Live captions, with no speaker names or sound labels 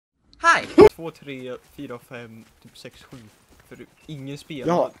Hej! 2, 3, 4, 5, typ 6, 7. För ingen spelar.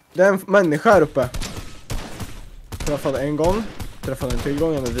 Ja, det är en människa här uppe. Träffade en gång. Träffade en till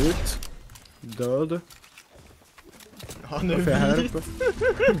gång, han är vit. Död. Han är här vit.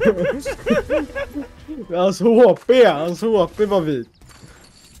 Uppe? Hans HP var vit.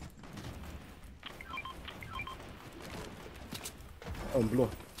 Blå.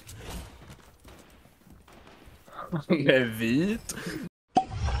 Han är vit.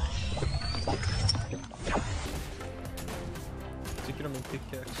 Tycker de min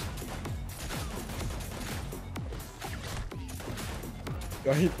pickaxe?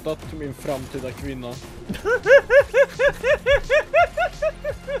 Jag har hittat min framtida kvinna.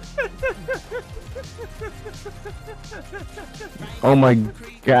 Oh my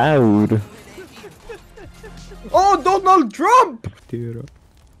god. Oh, Donald Trump!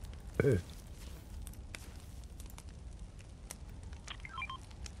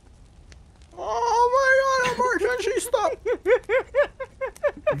 Oh my god, jag har en kista!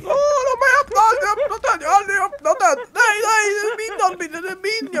 Åh, de har öppnat den! Jag har aldrig öppnat den! Nej, det är min Albin, det är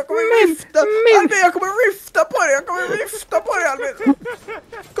min! Jag kommer rifta! Albin, jag kommer rifta på dig! Albin!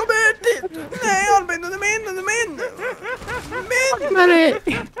 Kom ut dit! Nej, Albin, den är min! Min!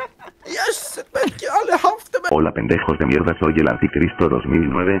 Yes! Jag har aldrig haft det med! Hola pendejos de mierda, soy el anticristo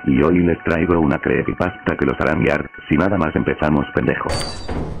 2009 y hoy les traigo una creepypasta que los hará miar. Si nada más empezamos, pendejos.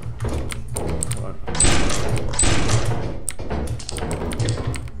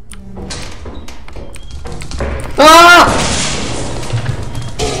 Ah!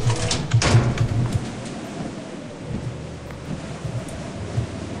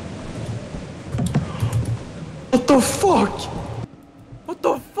 What the fuck? What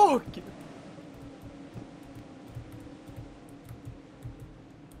the fuck?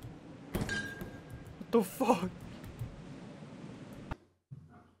 What the fuck?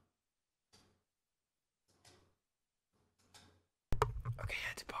 Okej,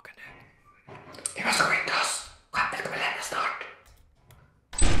 jag är tillbaka nu. Vi måste skynda oss. Skeppet kommer lämna snart.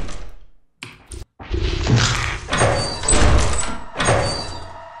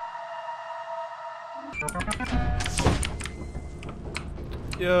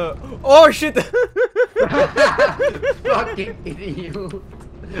 Yeah. Oh shit! Fucking idiot.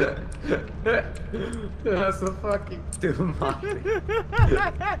 Du är så fucking dum.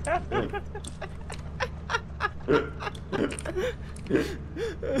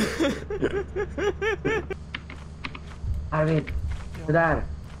 Albin, det där.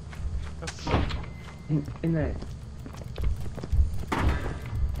 In där.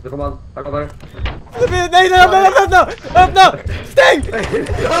 Nu kommer han, här kommer. Nej, öppna! Stäng!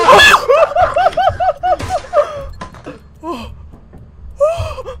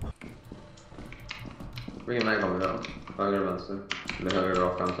 Vilken väg kommer vi då? Höger eller vänster? Eller höger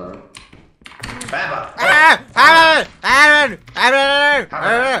rakt fram så här?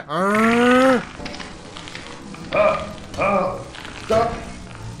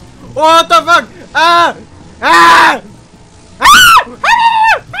 What the fuck?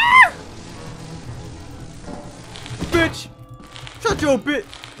 Bitch! Shut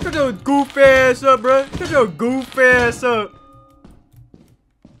your goofy ass up, bro. Shut your goofy ass up.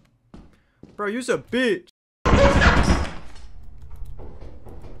 Bro, you's a bitch.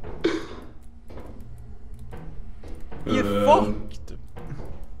 You're fucked.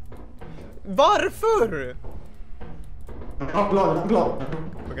 Varför? Plan.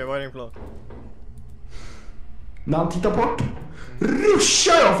 Okej, vad är din plan? När han tittar bort,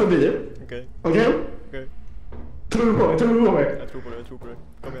 ruschar jag förbi. Okej? Tror du på mig? Jag tror på det.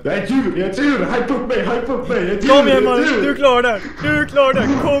 Kom igen. Jag är ett djur! Hype upp mig! Kom igen, man! Du klarar det!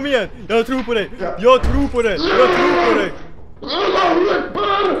 Kom igen! Jag tror på dig!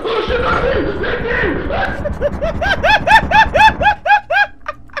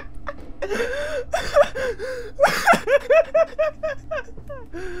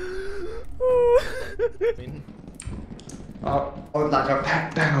 Ja, och där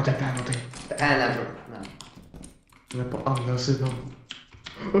är någonting. Det är en lärdom. Den är på andra sidan.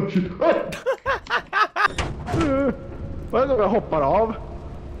 Vad är det om jag hoppar av?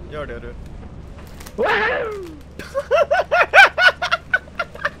 Gör det du.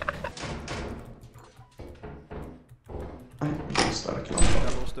 Stark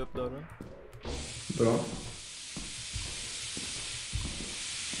Jag låste upp dörren. Bra.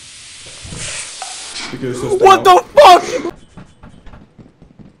 What the fuck?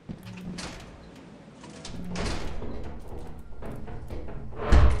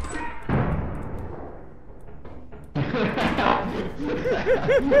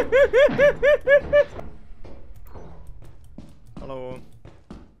 Hallå?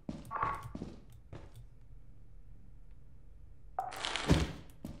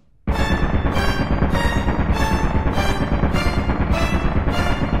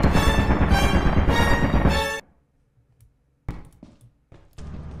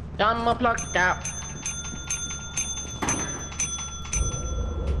 Kom och plocka!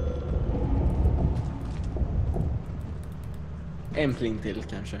 En pling till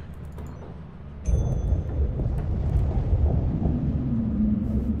kanske.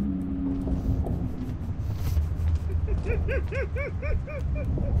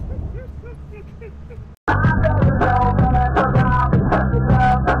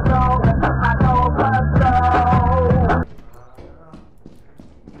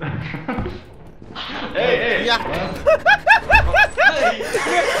 Hey! Ja!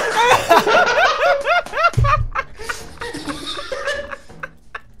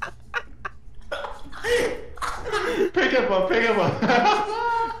 Peka på!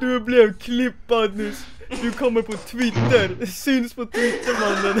 Du blev klippad nyss. Du kommer på Twitter. Det syns på Twitter,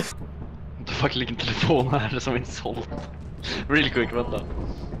 mannen. The fuck ligger en telefon här som inte sålt. Really quick, vänta.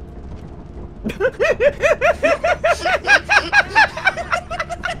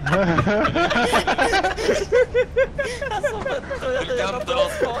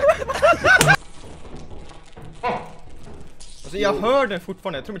 Alltså jag hör den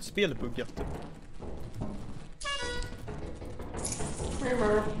fortfarande. Jag tror mitt spel är buggat.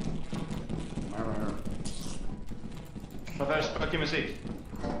 Varför är det spökig musik?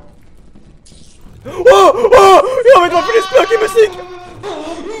 Jag vet varför det är spökig musik!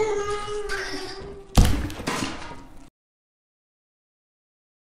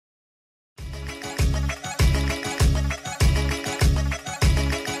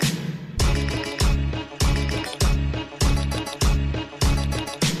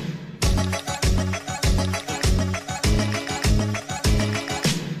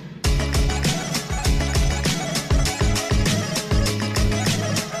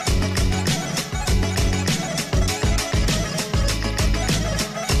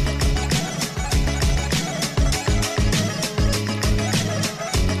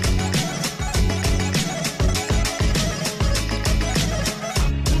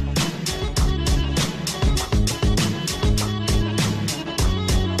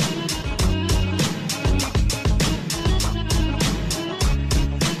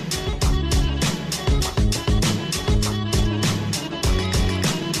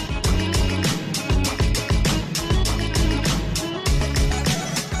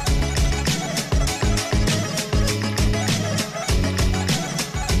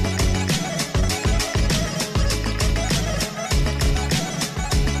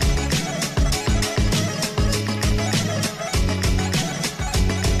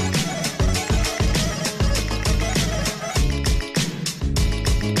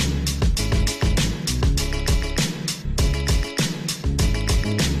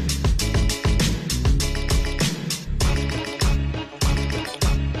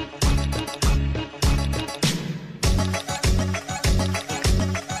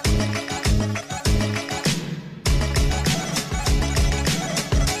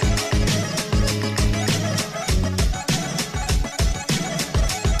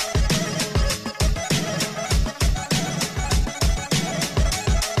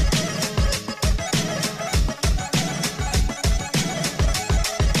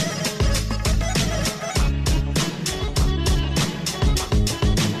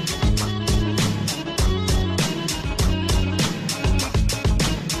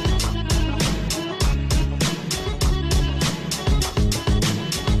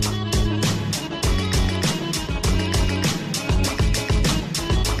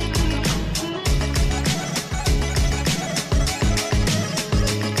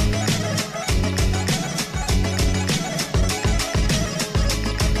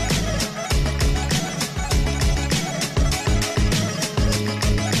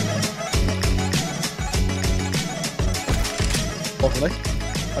 Bakom dig.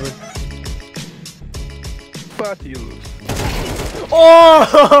 Albin.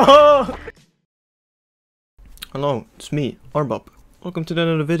 Oh! Hello, it's me, Arbop. Welcome to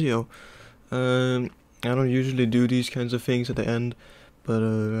another video. I don't usually do these kinds of things at the end, but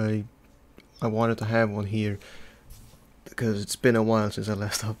I wanted to have one here because it's been a while since I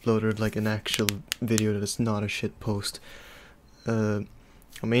last uploaded like an actual video that is not a shit post. I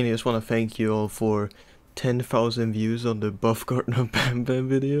mainly just want to thank you all for 10,000 views on the Buff Garden of Bam Bam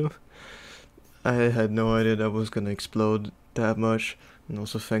video. I had no idea that was gonna explode that much. And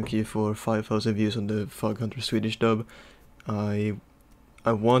also thank you for 5,000 views on the Fog Hunter Swedish dub. I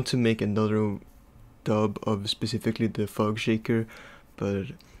want to make another dub of specifically the Fog Shaker, but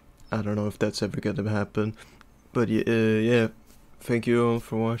I don't know if that's ever gonna happen. But yeah, thank you all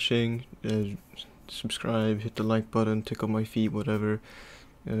for watching. Subscribe, hit the like button, tickle my feet, whatever.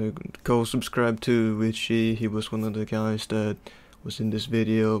 Go subscribe to Witchy. He was one of the guys that was in this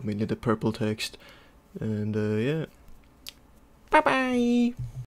video, mainly the purple text. And yeah. Bye bye!